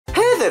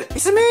there,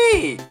 it's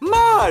me,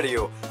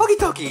 Mario. Okie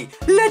dokie,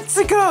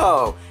 let's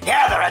go.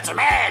 Here there, it's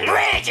me,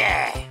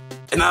 Luigi.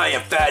 And I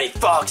am Fatty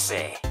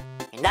Foxy.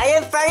 And I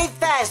am Freddy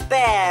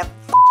Fazbear.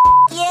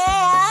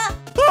 Yeah!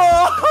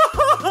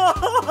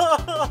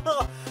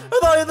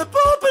 And I am the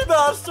Puppet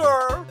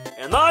Master.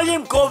 And I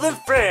am Golden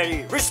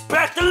Freddy.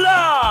 Respect the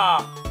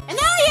law. And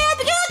I am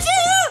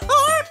Pikachu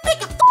or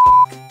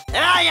Pikachu. And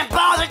I am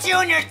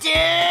BowserJr,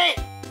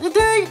 dude.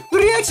 Today, the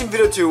reaction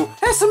video to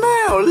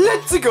SML.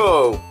 Let's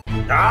go.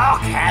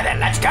 Okay, then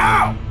let's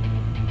go.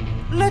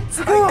 Let's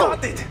go. I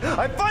got it.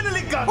 I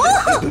finally got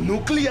it. The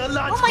nuclear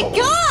launch. Oh my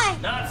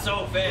god! Not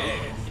so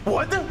fast.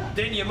 What?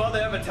 Didn't your mother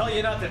ever tell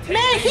you not to take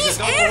Man, things he's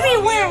that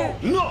don't belong everywhere!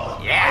 to you? No.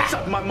 Yeah. I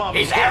shot my mom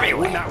He's dead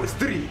everywhere. when I was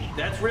 3.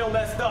 That's real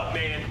messed up,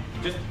 man.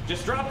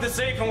 Just drop the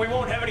safe and we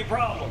won't have any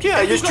problems.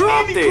 Yeah, If just you come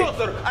dropped any it.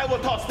 closer, I will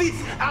toss this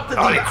out of the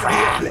Holy back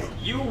crap. of the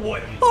airplane. You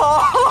wouldn't.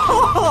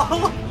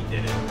 Oh, He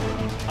did it.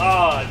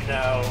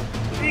 no.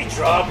 He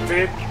dropped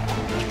it.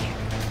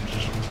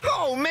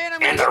 Oh man,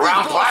 I'm In the gonna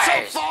wrong get this ball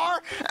place. so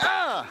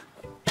far.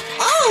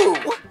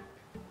 Oh!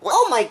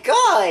 Oh my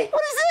god!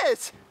 What is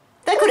this?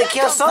 That could Where'd have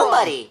killed come from?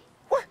 somebody!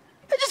 What?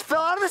 It just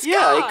fell out of the sky.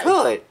 Yeah, he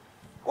could.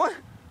 What?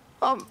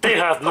 They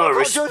have no I'll call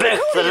respect Joseph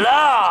for Cody.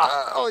 law.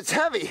 Oh, it's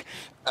heavy.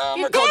 I'm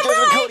You're gonna call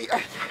damn Joseph right.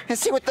 Cody and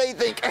see what they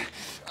think.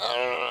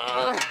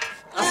 I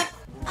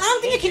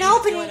don't think you can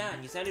open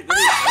it. You sounded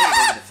really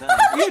excited over the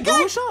phone. Yeah, do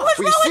what's up? What's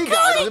Well, wrong you see, with guys,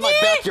 I was Cody, in my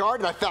dude? backyard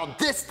and I found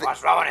this thing.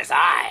 What's wrong with his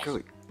eye?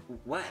 Cody,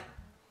 What?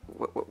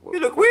 You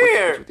look what's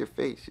weird. with your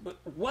face?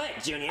 What,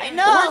 Junior? I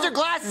know. Where's your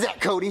glasses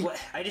at, Cody? What?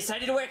 I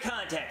decided to wear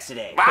contacts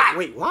today. What?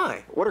 Wait,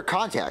 why? What are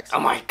contacts? Oh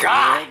my They're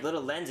god. like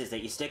little lenses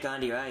that you stick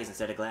onto your eyes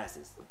instead of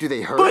glasses. Do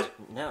they hurt? But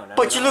No, not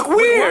but at you all. look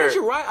weird.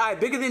 right eye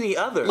bigger than the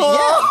other?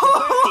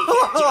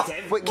 yeah.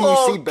 Joseph. Wait, can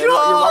you see better with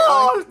your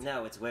right eye?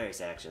 No, it's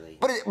worse actually.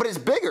 But it's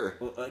bigger.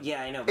 Well,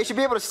 yeah, I know. It should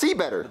be able to see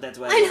better. But that's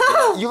why. I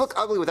know. You look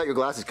ugly without your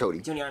glasses, Cody.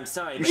 Junior, I'm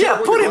sorry. You but- should Yeah,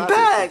 wear put your him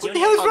glasses. back. What the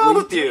hell is wrong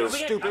with you?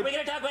 Are we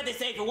gonna talk about the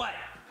safe or what?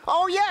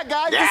 Oh yeah,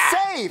 guys, Yeah. the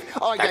save.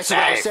 Oh, I That guess what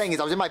I was safe. saying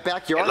is I was in my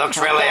backyard. It looks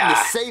and I really found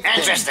the safe thing.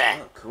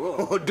 interesting.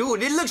 Cool. Oh,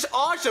 dude, it looks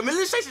awesome. It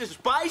looks like some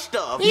spy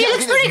stuff. He Yeah, I looks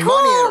think there's pretty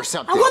money in it cool. or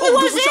something. I wonder Oh,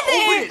 what's dude, in we should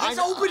open there. it. Let's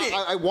open it.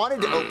 I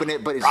wanted to open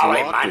it, but it's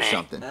Probably locked or money.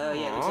 something. Oh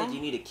yeah, looks like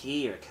you need a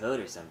key or a code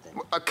or something.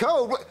 A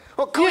code?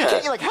 Well, Cody, Yeah.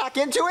 can't you like hack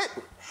into it?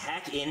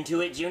 Hack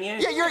into it, Junior?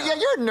 Yeah, you're a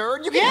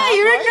nerd. You can Yeah, hack,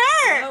 you're a right?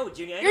 nerd. No,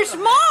 Junior. I You're don't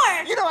know how-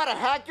 smart. You know how to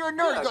hack. You're a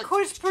nerd. Yeah, Like-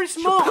 Cody's pretty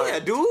smart. Yeah,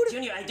 dude.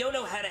 Junior, I don't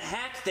know how to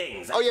hack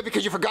things. oh yeah,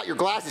 because you forgot your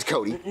glasses,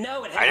 Cody.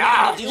 No, it I has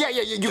know. nothing to do.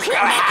 Yeah, you Just can't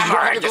gotta hack 'cause you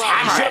don't hammer have it, your just glasses. You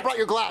hammer should it. have brought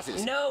your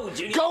glasses. No,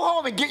 Junior. Go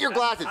home and get your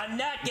glasses. I'm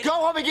not getting. Go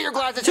home and get your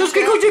glasses. Just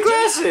get your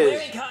glasses.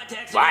 Wearing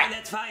contacts, Why? and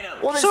that's final.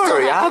 Well, then Sorry, still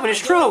I'm hack- having a I don't know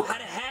stroke. how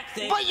to hack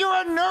things. But you're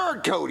a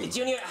nerd, Cody.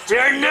 Junior. You're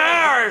a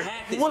nerd.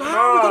 Hack this Well, thing. how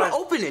are we gonna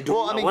open it, dude?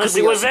 Well, I mean, Unless could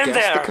it we was like in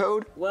guess there. the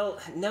code? Well,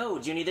 no,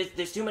 Junior.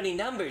 There's too many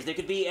numbers. There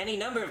could be any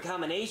number of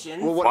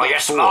combinations. Well, what Well, about you're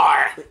 4?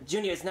 smart.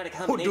 Junior, it's not a oh,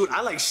 combination. dude,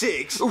 I like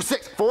 6. Ooh,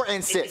 6, 4, and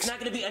It's 6. not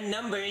going to be a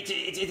number. It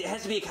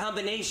has to be a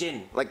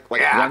combination. Like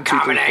Yeah, 1, 2, 3, 4.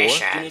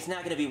 combination. Junior, it's not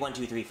going to be 1,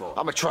 2, 3, 4. I'm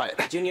gonna try it.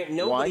 Junior,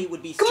 nobody 1,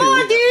 would be. Come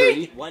on, dude.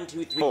 3. 1,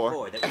 2, 3, 4.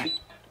 4. That would be.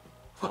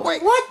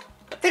 Wait. What?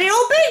 Did it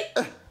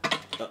open?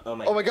 Oh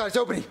my. Oh my God, it's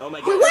opening. Oh my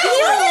What God.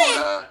 are you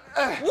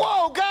doing?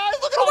 Whoa, guys,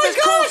 look at all my this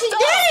gosh, cool he stuff.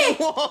 did it.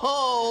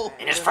 Whoa.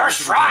 In his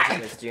first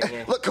try.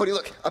 Junior. Look, Cody,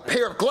 look, a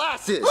pair of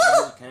glasses.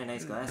 Kind of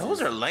nice glasses.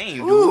 Those are lame,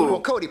 dude.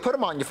 Well, Cody, put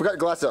them on. You forgot your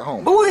glasses at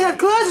home. But what do they have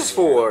glasses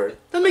for?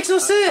 That makes no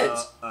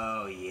sense.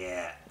 Oh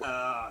yeah.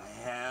 Oh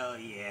hell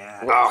yeah.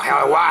 Oh,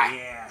 hell, why?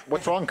 Yeah.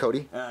 What's wrong,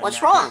 Cody?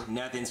 What's nothing- wrong?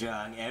 Nothing's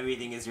wrong.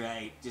 Everything is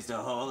right. Just a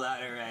whole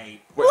lot of right.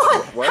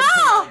 What? What?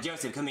 How?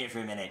 Joseph, come here for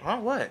a minute. Huh,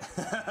 what?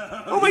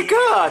 Oh my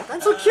God,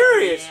 I'm so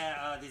curious.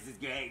 Yeah. Oh, this is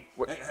great.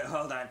 What?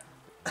 Hold on.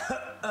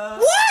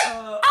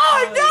 What?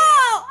 Oh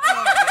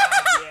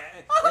no!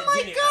 Yeah. Oh my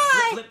Junior,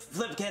 God.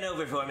 flip Ken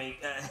over for me.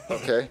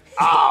 Okay.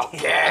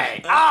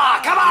 Okay.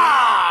 Ah, come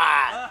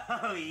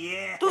on. Oh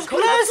yeah. Those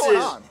Cody, what's going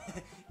glasses. on?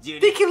 Junior,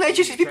 They can let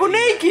you see people try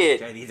these on. naked.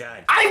 Try these on.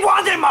 I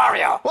wanted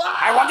Mario.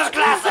 I want those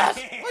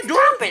glasses.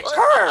 Stop it,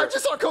 I Kurt.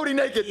 just saw Cody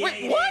naked. Yeah,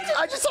 Wait, you what? did.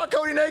 I just saw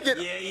Cody naked.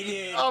 Yeah, you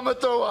did. I'm gonna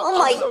throw up. Oh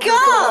my I'm so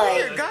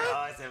God.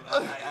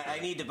 Awesome. I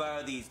need to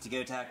borrow these to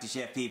go talk to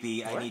Chef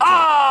Pee-Pee. I need to,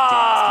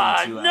 Ah,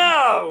 ask him to,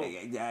 no.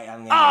 I'm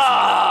gonna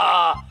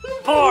Ah,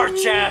 poor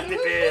Chappie.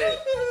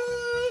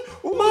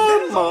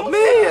 Mamma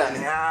mia.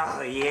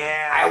 Oh,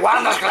 yeah. I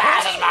want those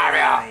glasses,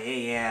 Mario.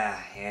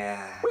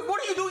 Yeah. Wait,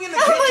 what are you doing in the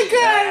Oh my kitchen?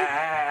 God!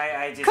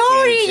 I just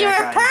Cody, came to you're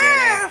check a on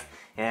dinner. perv.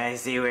 Yeah, I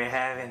see we're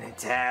having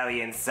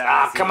Italian Oh,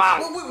 sausage. come on.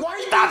 Wait, why are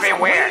you Stop being it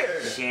so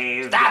weird.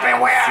 Shaved, Stop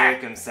it, weird.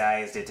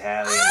 circumcised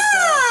Italian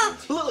Ah!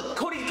 sausage. Look,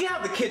 Cody, get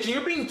out of the kitchen.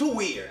 You're being too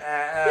weird.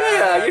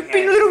 Yeah, you're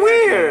being a little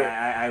weird.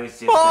 I was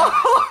just. Oh,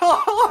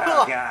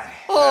 Oh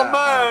God.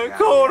 man, God.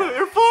 Cody,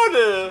 you're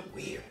funny.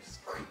 Weird. It's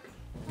creepy.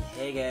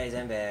 Hey guys,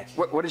 I'm back.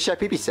 What did Chef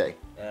Pee-Pee say?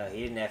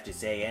 He didn't have to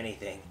say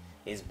anything.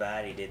 His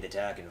body did the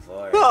talking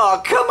for him.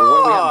 Oh, come What are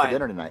we having for on.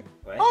 dinner tonight?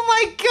 What? Oh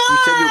my God! You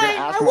said you were gonna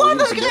ask I me what want we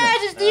those eat for dinner.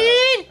 glasses,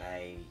 dude.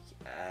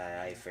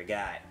 I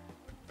forgot.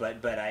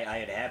 but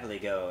I'd happily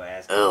go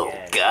ask Oh,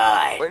 again.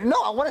 God. Wait,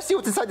 no, I want to see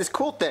what's inside this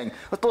cool thing.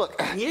 Let's look.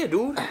 Yeah,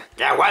 dude.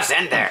 Yeah, what's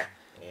in there?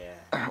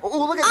 Yeah.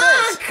 Oh, look at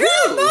this.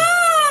 Come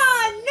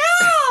on!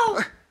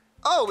 No!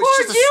 Oh, it's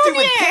Poor just a stupid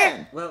Junior.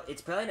 pen. Well,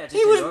 it's probably not just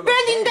He a was normal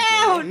bending pen,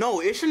 down. Junior. No,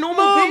 it's a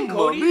normal pen,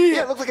 Cody.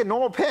 Yeah, it looks like a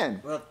normal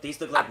pen. Well, these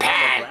look A like normal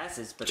pen.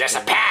 glasses, but Just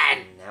a then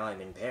pen. Now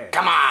I'm in Paris.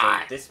 Come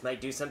on. So this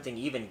might do something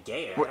even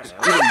gayer. What,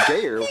 I don't know.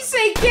 even gayer.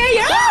 Say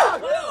gay.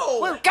 Oh!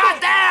 Whoa!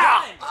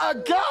 Goddamn! A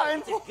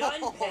gun. It's a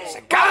gun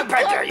pen. Gun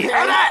printer, you hear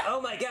that?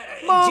 Oh my God!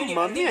 Mamma Junior,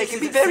 I think mia, this it can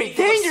is be a very safe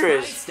for spy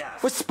dangerous.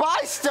 stuff. With spy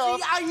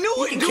stuff. I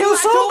knew it, dude. kill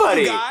I told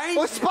somebody. you guys.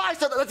 With spy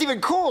stuff, that's even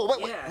cool.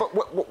 Yeah.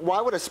 But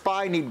why would a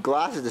spy need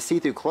glasses to see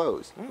through clothes?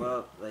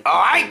 Well, like, Oh,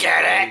 I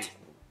get it.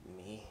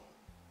 Me?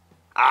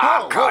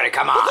 Oh, Cody,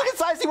 come Let's on. look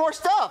inside and see more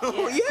stuff.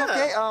 Oh, yeah.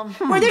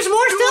 Okay, Wait, there's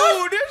more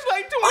stuff? Dude, there's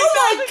like $20,000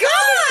 Oh my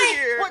God!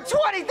 here. What,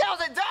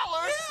 $20,000?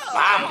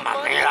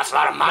 Mamma mia, that's a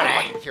lot of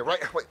money. Here, right?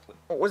 Wait,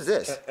 what is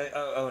this?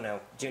 Oh no,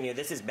 Junior,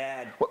 this is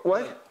bad.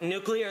 What?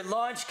 Nuclear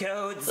launch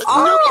codes. Nuclear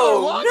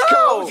Oh, launch no!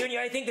 codes. Junior,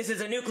 I think this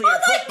is a nuclear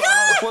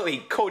football.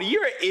 Wait, Cody,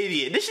 you're an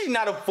idiot. This is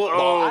not a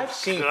football. Oh, I've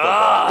seen football.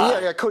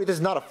 God. Yeah, Cody, this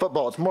is not a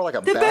football. It's more like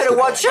a They basketball. better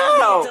watch It's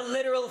out! a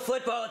literal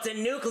football. It's a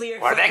nuclear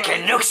Or they football.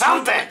 can nuke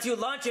something. You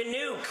launch a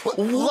nuke.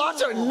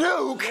 Launch a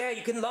nuke? Yeah,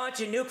 you can launch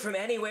a nuke from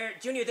anywhere.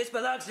 Junior, this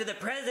belongs to the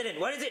president.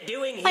 What is it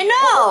doing here? I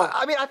know.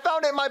 I mean, I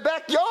found it in my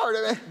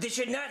backyard. This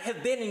should not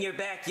have been in your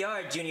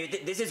backyard, Junior.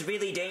 This is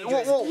really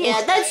dangerous.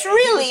 Yeah, that's I think we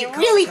really, should call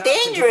really the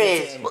cops and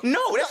dangerous. get in.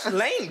 No, that's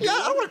lame, dude. Yeah,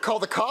 I don't want to call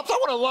the cops. I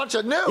want to launch a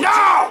nuke. No!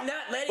 Not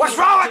letting What's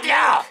you wrong launch with a you?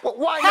 nuke. Well,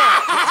 why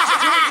not?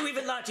 Where did you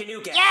even launch a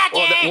nuke at? Yeah,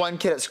 Well, that dude. one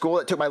kid at school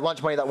that took my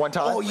lunch money that one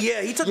time. Oh,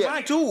 yeah, he took Yeah.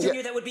 mine, too.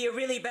 Junior, that would be a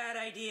really bad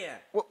idea.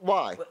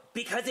 Why?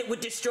 Because it would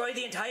destroy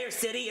the entire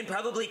city and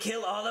probably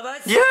kill all of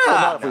us? Well, Yeah!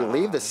 not if we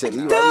leave the city.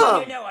 Junior,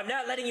 Dumb! no, I'm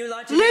not letting you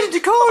launch a Listen nuke. to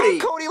Cody!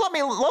 Cody, let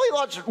me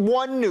launch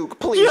one nuke,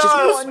 please. Yes!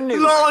 Just one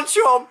nuke. Launch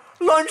him!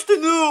 Launch the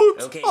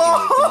nukes! Okay, Junior,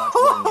 you can launch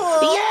one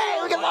nuke.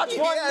 Yeah, we can launch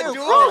one nuke. dude,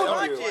 Oh,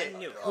 launch One it.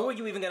 nuke. Who are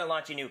you even gonna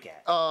launch a nuke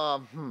at?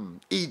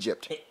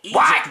 Egypt. Egypt.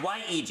 Why?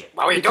 Why Egypt?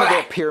 Why would you do Because they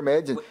have that?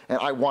 pyramids, and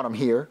I want them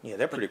here. Yeah,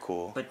 they're pretty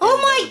cool. But Oh then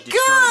that my would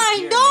destroy the God!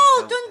 pyramids. No,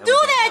 How don't do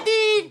would that, help?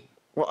 dude.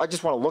 Well, I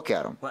just want to look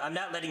at them. Well, I'm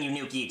not letting you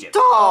nuke Egypt.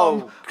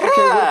 Oh, Okay,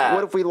 crap!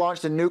 what if we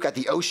launched a nuke at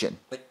the ocean?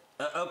 But,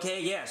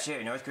 okay, yeah,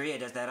 sure. North Korea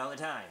does that all the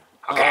time.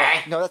 Okay.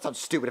 No, that sounds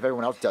stupid if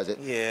everyone else does it.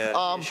 Yeah.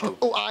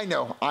 Oh,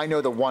 I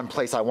know the one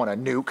place I want to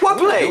nuke. What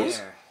place?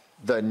 Where?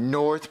 The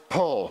North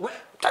Pole. What?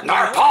 The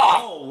North Pole.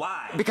 Oh,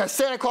 why? Because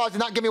Santa Claus did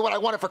not give me what I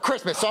wanted for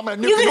Christmas, so I'm gonna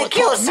nuke You're the gonna North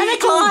kill Pole. Santa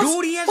Claus?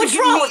 Dude, he hasn't What's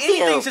given wrong me with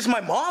anything you? since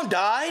my mom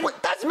died.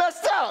 What? That's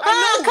messed up.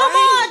 Oh, come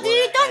on,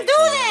 dude! Don't do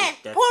that.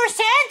 That's- Poor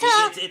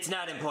Santa. It's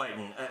not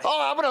important.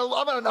 Oh,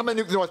 I'm gonna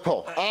nuke the North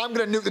Pole. I'm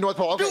gonna nuke the North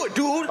Pole. Okay. Do it,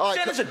 dude. All right,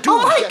 Santa's a dude.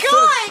 Oh my yeah,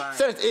 God!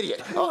 Santa's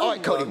idiot. All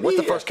right, Cody, what's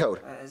the first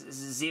code?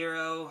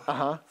 0,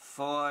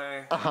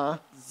 4,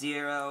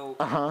 0.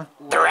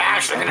 They're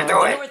actually gonna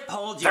do it. North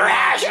Pole, They're Junior.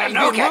 actually He's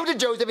gonna being nuke rude it. to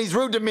Joseph. He's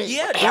rude to me.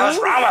 Yeah, Yeah, what's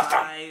dude. wrong with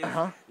them?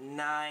 5,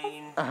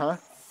 9,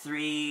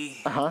 3,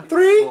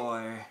 3,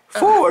 4.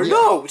 4,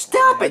 no!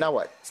 Stop it! Now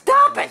what?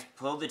 Stop it!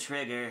 Pull the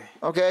trigger.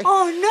 Okay.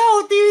 Oh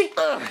no, dude!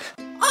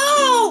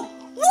 Oh!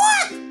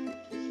 What?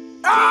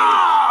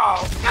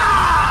 Oh!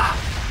 Ah!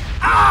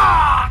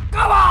 Ah!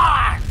 Come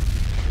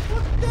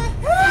on!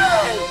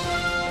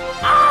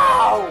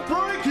 Ow!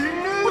 Breaking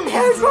news! What the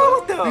hell's wrong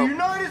with The them?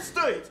 United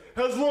States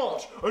has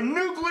launched a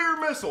nuclear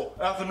missile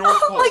at the North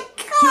Pole. Oh my God,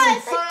 killing I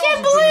can't thousands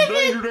of believe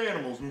it. endangered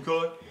animals,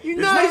 okay?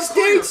 United It's not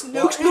clear States why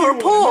nukes anyone North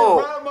in Pole.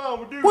 their right mind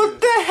would do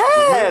What this. the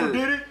Whoever hell?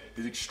 did it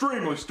is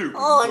extremely stupid.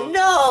 Oh okay?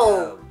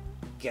 no!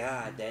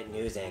 God, that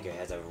news anchor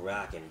has a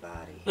rockin'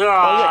 body. Oh, yeah,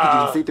 'cause you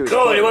can see through his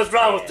Cody, clothes. what's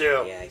wrong with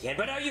you? Yeah, I can.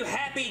 But are you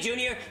happy,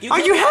 Junior? Are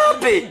you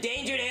happy?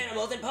 Endangered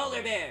animals and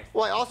polar bears.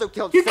 Well, I also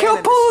killed You Santa killed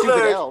and the stupid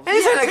polar elves.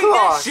 bears! And Santa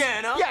Claus!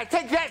 Santa. Yeah,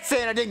 take that,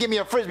 Santa didn't give me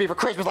a frisbee for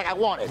Christmas like I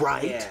wanted.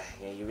 Right.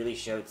 Yeah, you really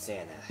showed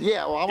Santa.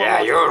 Yeah, well, I'm Yeah,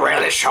 gonna you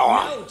really show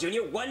 'em. No,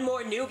 Junior, one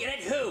more nuke and at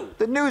who?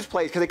 the news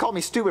place because they called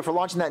me stupid for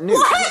launching that nuke.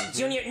 What?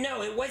 Junior,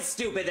 no, it was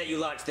stupid that you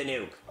launched the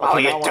nuke. Oh,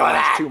 Okay, you now I do wanna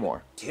launch that? 2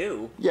 more.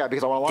 2? Yeah,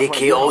 because I want to launch They one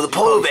kill of all yours. the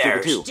polar You call me stupid,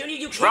 bears. too. Junior,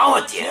 you can't wrong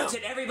launch with you? nukes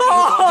at everybody who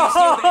calls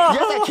you stupid.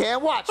 Yes, I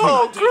can. Watch me.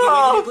 Oh, Junior,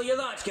 crap! nuclear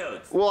launch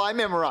codes. Well, I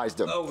memorized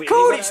them. Oh, really?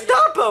 Cody, What are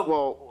stop him!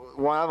 Well,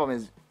 one of them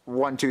is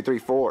 1, 2, 3,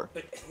 4.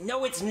 they?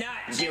 No, it's not,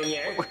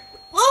 Junior.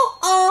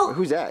 Oh!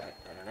 Who's that?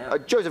 I don't know.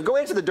 Joseph, go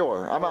answer the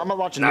door. I'm gonna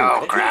launch a No,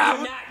 nuke. No, crap.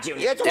 you're not,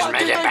 Junior. Yeah, it's Just 1,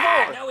 make 2, it 3,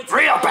 bad. 4. No, it's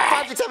Real not. 5,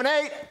 bad. 6, 7,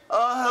 8.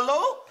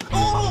 Hello?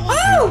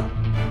 Oh!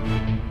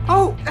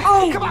 Oh,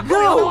 oh, Come on, Cody,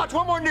 let me no! launch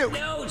one more nuke.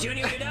 No,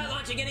 Junior, you're not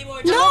launching any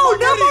more. No,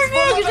 no more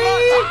nukes,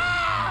 dude!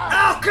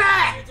 Oh,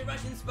 crap! It's a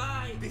Russian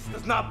spy. This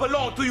does not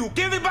belong to you.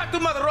 Give it back to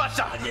Mother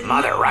Russia.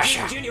 Mother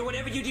Russia. Junior,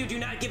 whatever you do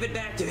not give it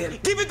back to him.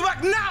 Give it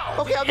back now.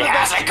 Okay, I'll He do it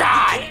has back. a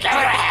gun. Give it Give to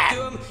it back him.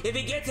 to him. If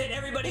he gets it,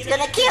 everybody's He's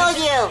gonna kill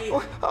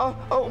you.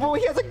 Oh, well,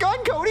 he has a gun,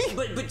 Cody.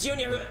 But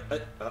Junior,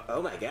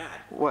 oh my God.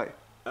 What?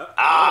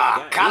 Ah,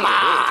 God, come he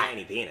has a really on.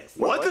 tiny penis.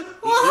 What?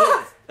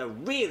 Yes. a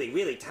really,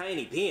 really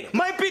tiny penis.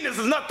 My penis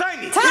is not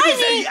tiny. Tiny?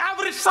 It is the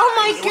average size. Oh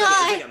my It's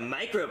God! like a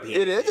micro penis.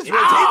 It is? It's It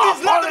really tiny.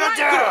 is not a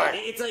micro.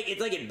 It's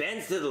like it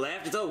bends to the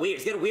left. It's all weird.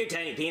 It's got a weird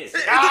tiny penis.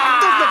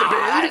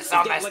 That is It's so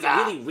got messed like a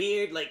up. really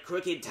weird, like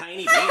crooked,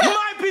 tiny penis.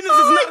 My penis is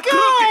not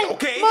crooked,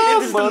 okay?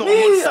 It is the Mamma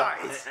normal mia.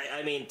 size.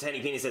 I mean, tiny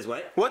penis says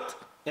what? What?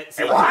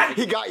 What?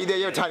 He got you there,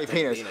 your tiny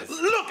penis.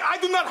 Look, I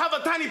do not have a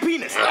tiny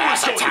penis.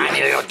 That's a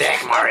tiny little dick,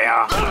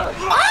 Mario.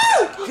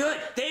 Good.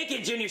 Thank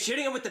you, Junior.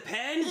 Shooting him with the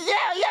pen?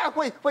 Yeah.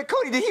 Wait,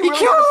 Cody, did he really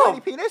killed have a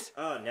him. tiny penis?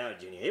 Oh no,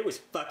 Junior. It was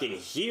fucking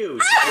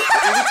huge.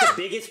 It was the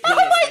biggest penis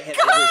I have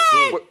ever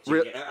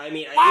seen. Junior. I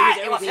mean, it was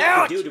everything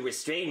I could do to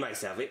restrain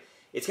myself.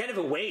 It's kind of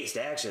a waste,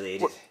 actually.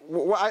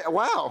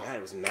 Wow. God,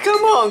 it was massive.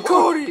 Come on,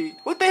 Cody!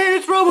 What the hell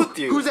is wrong with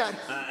you? Who's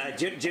that?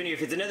 Junior,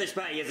 if it's another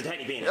spy, he has a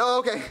tiny penis. Oh,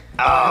 okay.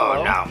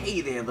 Oh, no.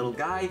 Hey there, little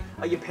guy.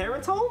 Are your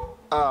parents home?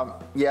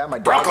 Yeah, my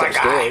dad's Brooklyn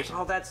guy. upstairs.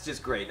 Oh, that's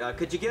just great.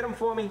 Could you get him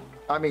for me?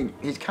 I mean,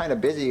 he's kind of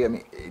busy. I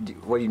mean,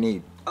 what do you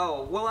need?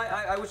 Oh, well,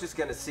 I was just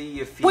gonna see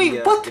if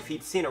Wait, what? if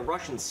he'd seen a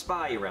Russian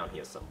spy around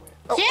here somewhere.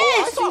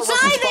 I saw a Russian inside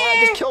spy. I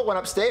there. just killed one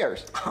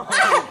upstairs.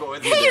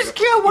 He just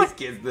killed one. These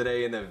kids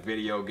today in the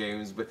video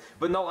games,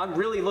 but no, I'm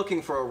really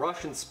looking for a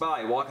Russian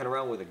spy walking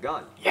around with a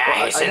gun.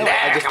 Yeah, he's I in know. there.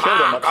 I just Come killed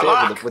him on, good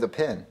upstairs luck. with a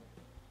pin.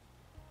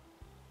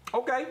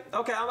 Okay,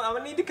 I'm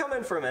gonna need to come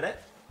in for a minute.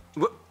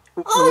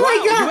 Oh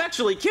my God! You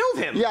actually killed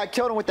him! Yeah, I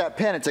killed him with that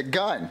pin. It's a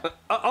gun.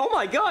 Oh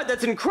my God,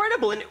 that's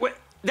incredible! And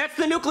that's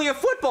the nuclear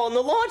football in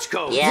the launch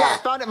code. Yeah. Yeah,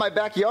 I found it in my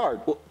backyard.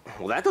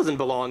 Well, that doesn't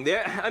belong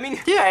there. I mean,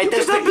 Yeah, it you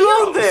does guys not are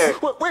belong heroes.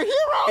 there. We're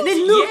heroes. And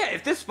then look, Yeah,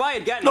 if this spy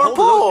had gotten North hold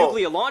of those Pole.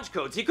 nuclear launch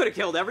codes, he could have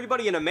killed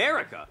everybody in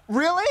America.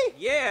 Really?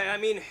 Yeah, I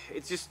mean,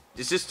 it's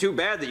just too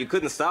bad that you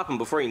couldn't stop him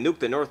before he nuked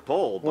the North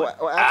Pole. But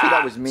Well, actually,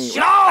 that was me.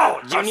 No!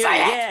 Don't Junior,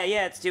 say it.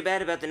 yeah, it's too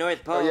bad about the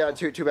North Pole. Oh, yeah,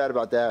 too bad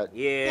about that.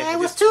 yeah, it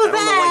was just- too I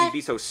don't know why bad. he'd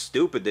be so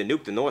stupid to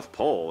nuke the North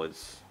Pole.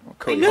 It's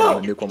Cody, know.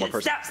 I'm gonna nuke one more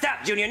person.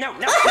 Stop, Junior, no.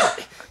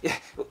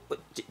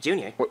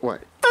 Junior, What?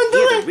 don't he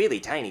do has a it! really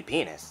tiny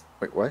penis.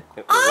 Wait, what?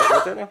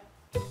 what's that now?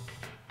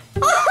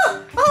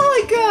 Oh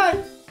my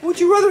God! Would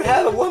you rather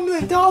have $1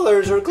 million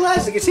or a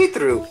glass that can see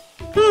through?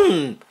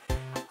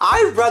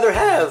 I'd rather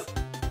have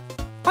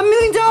 $1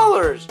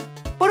 million.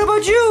 What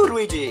about you,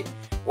 Luigi?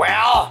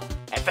 Well,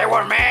 if it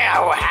were me,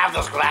 I would have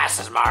those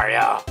glasses,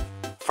 Mario,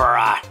 for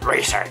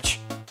research.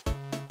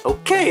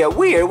 Okay,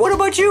 weird. What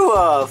about you,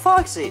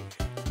 Foxy?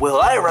 Well,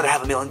 I'd rather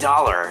have $1 million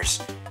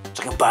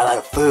so I can buy a lot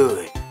of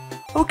food.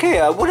 Okay,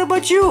 what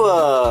about you,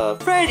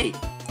 Freddy?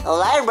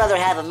 Well, I'd rather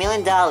have $1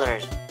 million.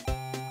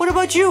 What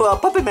about you,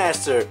 Puppet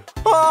Master?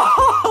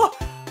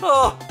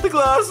 Oh, the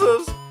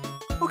glasses.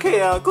 Okay,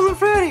 Golden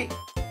Freddy.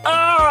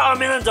 $1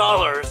 million.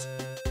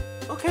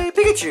 Okay,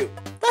 Pikachu.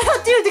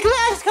 Dude, the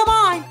glasses, come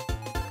on.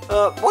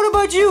 What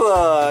about you,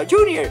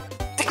 Junior?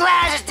 The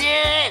glasses,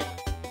 dude!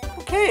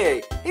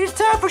 Okay, it's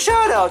time for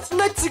shoutouts.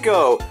 Let's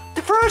go.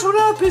 The first one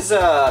up is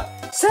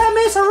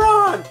Sammy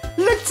Saran.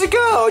 Let's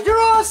go. You're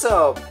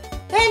awesome.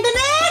 And the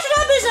next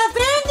one is a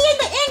Brandy and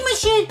the Ink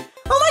Machine.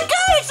 Oh my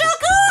God, it's so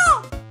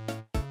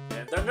cool!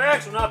 And the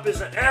next one up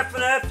is an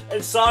FNF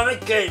and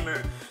Sonic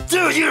Gamer.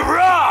 Dude, you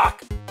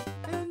rock!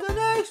 And the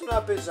next one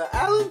up is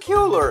Alan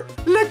Killer.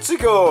 Let's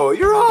go.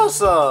 You're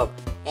awesome.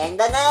 And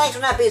the next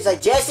one up is a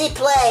Jesse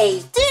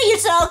Plays. Dude, you're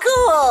so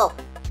cool!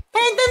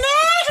 And the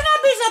next one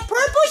up is a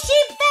Purple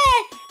Sheep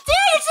Fan.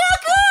 Dude, you're so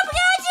cool,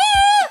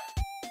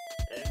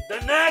 Pikachu!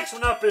 And the next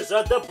one up is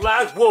the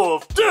Black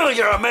Wolf. Dude,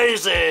 you're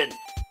amazing!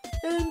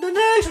 And the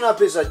next one up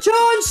is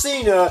John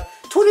Cena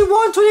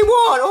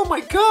 2121. Oh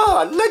my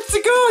God. Let's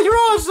go. You're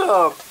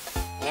awesome.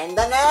 And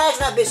the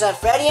next one up is a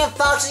Freddy and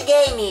Foxy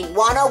Gaming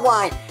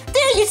 101. Dude,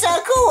 you're so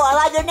cool. I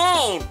like your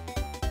name.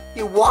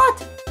 You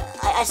what?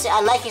 I said I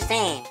like his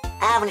name. I'm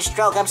having a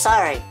stroke. I'm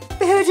sorry.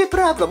 The hell's your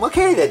problem?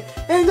 Okay then.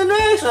 And the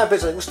next one up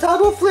is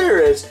Gustavo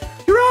Flores.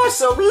 You're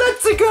awesome.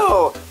 Let's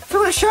go. If you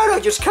want a shout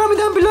out, just comment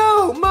down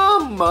below.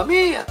 Mamma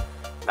mia.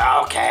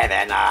 Okay,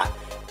 then,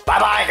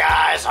 bye-bye,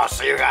 guys. I'll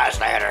see you guys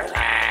later.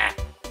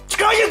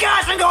 Screw you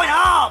guys, I'm going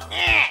home.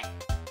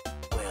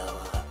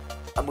 Well,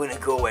 I'm gonna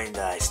go and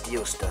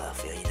steal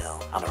stuff. You know,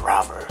 I'm a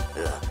robber.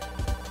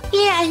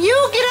 Yeah,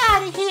 you get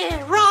out of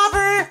here,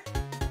 robber.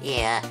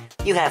 Yeah,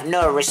 you have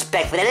no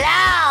respect for the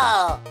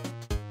law.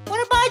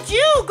 What about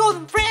you,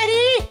 Golden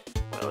Freddy?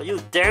 Well, you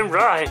damn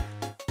right.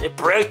 They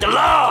break the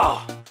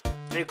law.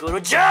 They go to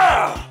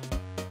jail.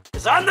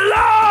 'Cause I'm the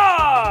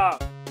law!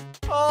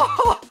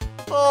 Oh,